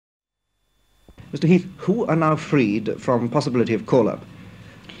Mr. Heath, who are now freed from possibility of call-up?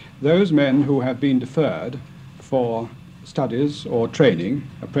 Those men who have been deferred for studies or training,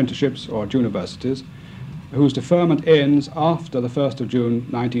 apprenticeships or at universities, whose deferment ends after the 1st of June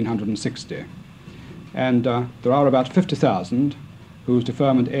 1960. And there are about 50,000 whose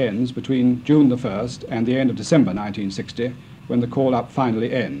deferment ends between June the 1st and the end of December 1960, when the call-up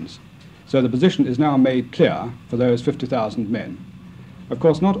finally ends. So the position is now made clear for those 50,000 men. Of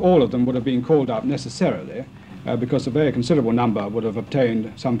course, not all of them would have been called up necessarily, because a very considerable number would have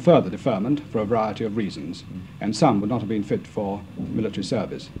obtained some further deferment for a variety of reasons, and some would not have been fit for military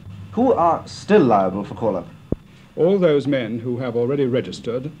service. Who are still liable for call-up? All those men who have already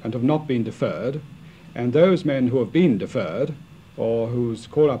registered and have not been deferred, and those men who have been deferred, or whose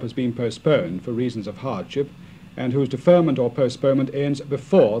call-up has been postponed for reasons of hardship, and whose deferment or postponement ends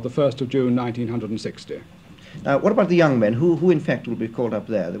before the 1st of June 1960. What about the young men? Who in fact will be called up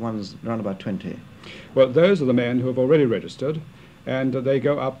there, the ones around about 20? Well, those are the men who have already registered, and they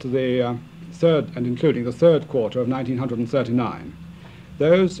go up to the third, and including the third quarter of 1939.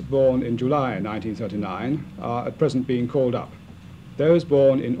 Those born in July 1939 are at present being called up. Those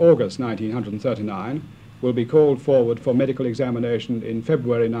born in August 1939 will be called forward for medical examination in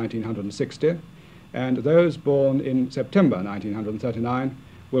February 1960, and those born in September 1939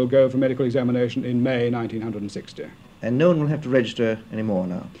 will go for medical examination in May 1960. And no one will have to register anymore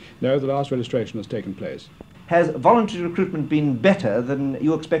now? No, the last registration has taken place. Has voluntary recruitment been better than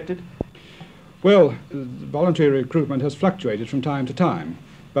you expected? Well, voluntary recruitment has fluctuated from time to time,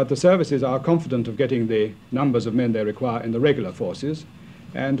 but the services are confident of getting the numbers of men they require in the regular forces,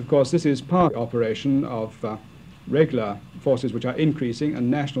 and of course this is part of the operation of regular forces which are increasing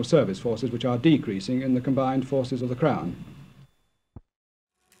and national service forces which are decreasing in the combined forces of the Crown.